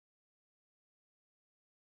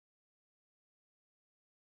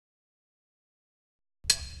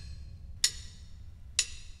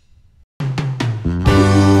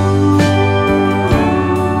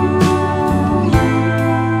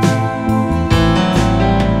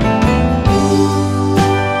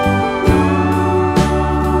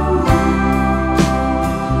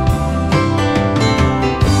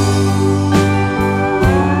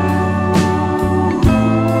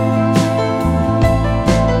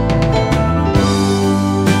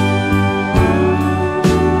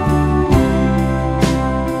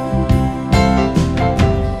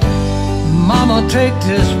take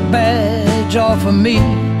this badge off of me.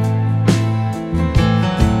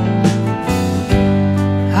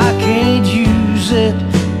 I can't use it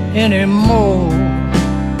anymore.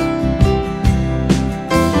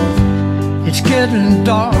 It's getting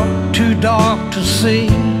dark, too dark to see.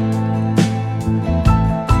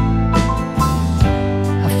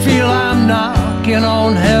 I feel I'm knocking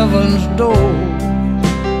on heaven's door.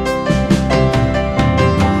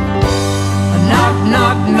 Knock,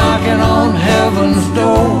 knock, knocking on heaven's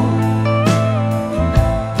door.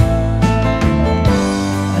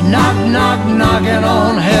 Knock, knock, knocking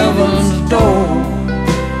on heaven's door.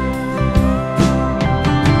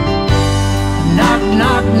 Knock,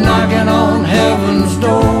 knock, knocking on heaven's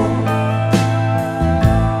door.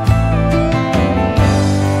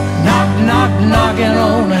 Knock, knock, knocking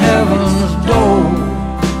on heaven's door.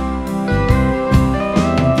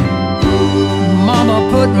 Mama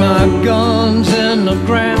put my guns in the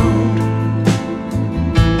ground.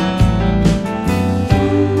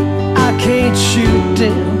 I can't shoot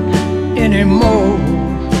them anymore.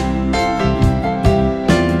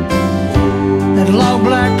 That long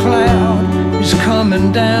black cloud is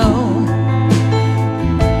coming down.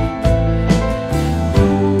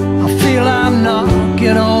 I feel I'm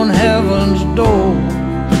knocking on heaven's door.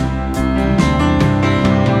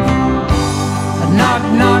 Knock,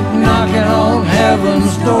 knock, knocking on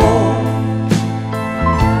heaven's door.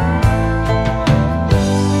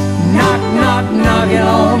 Knock, knock, knocking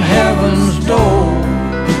on heaven's door.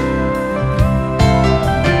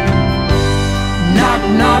 Knock,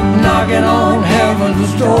 knock, knocking on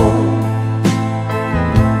heaven's door.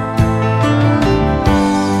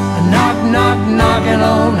 Knock, knock, knocking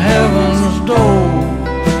on heaven's door.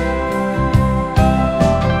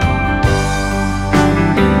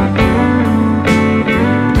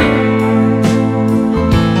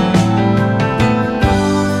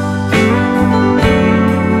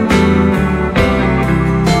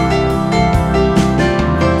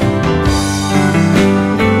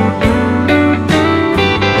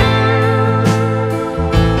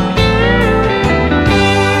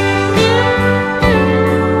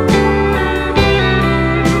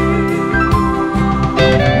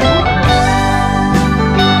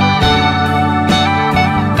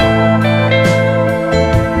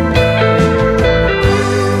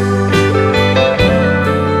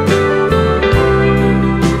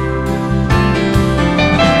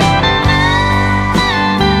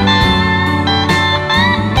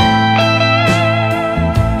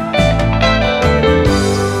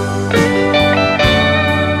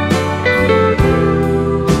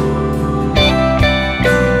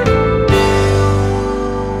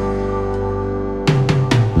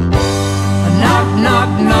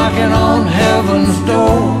 Knocking on heaven's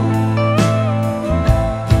door.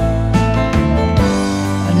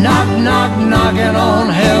 Knock, knock, knocking on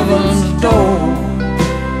heaven's door.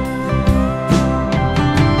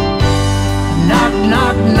 Knock,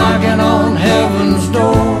 knock, knocking on heaven's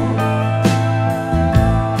door.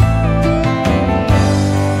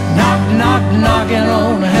 Knock, knock, knocking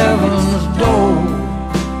on heaven's door.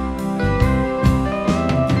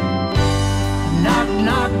 Knock,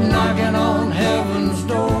 knock, knocking on heaven's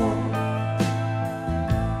door.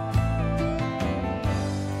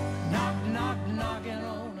 Knock, knock, knocking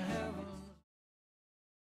on heaven's.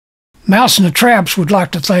 Mouse and the Traps would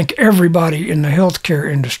like to thank everybody in the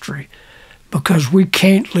healthcare industry, because we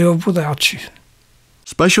can't live without you.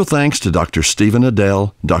 Special thanks to Dr. Stephen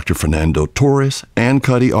Adele, Dr. Fernando Torres, Ann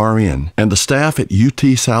Cuddy RN, and the staff at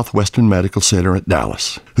UT Southwestern Medical Center at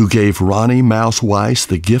Dallas, who gave Ronnie Mouse Weiss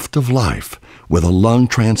the gift of life with a lung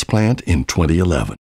transplant in 2011.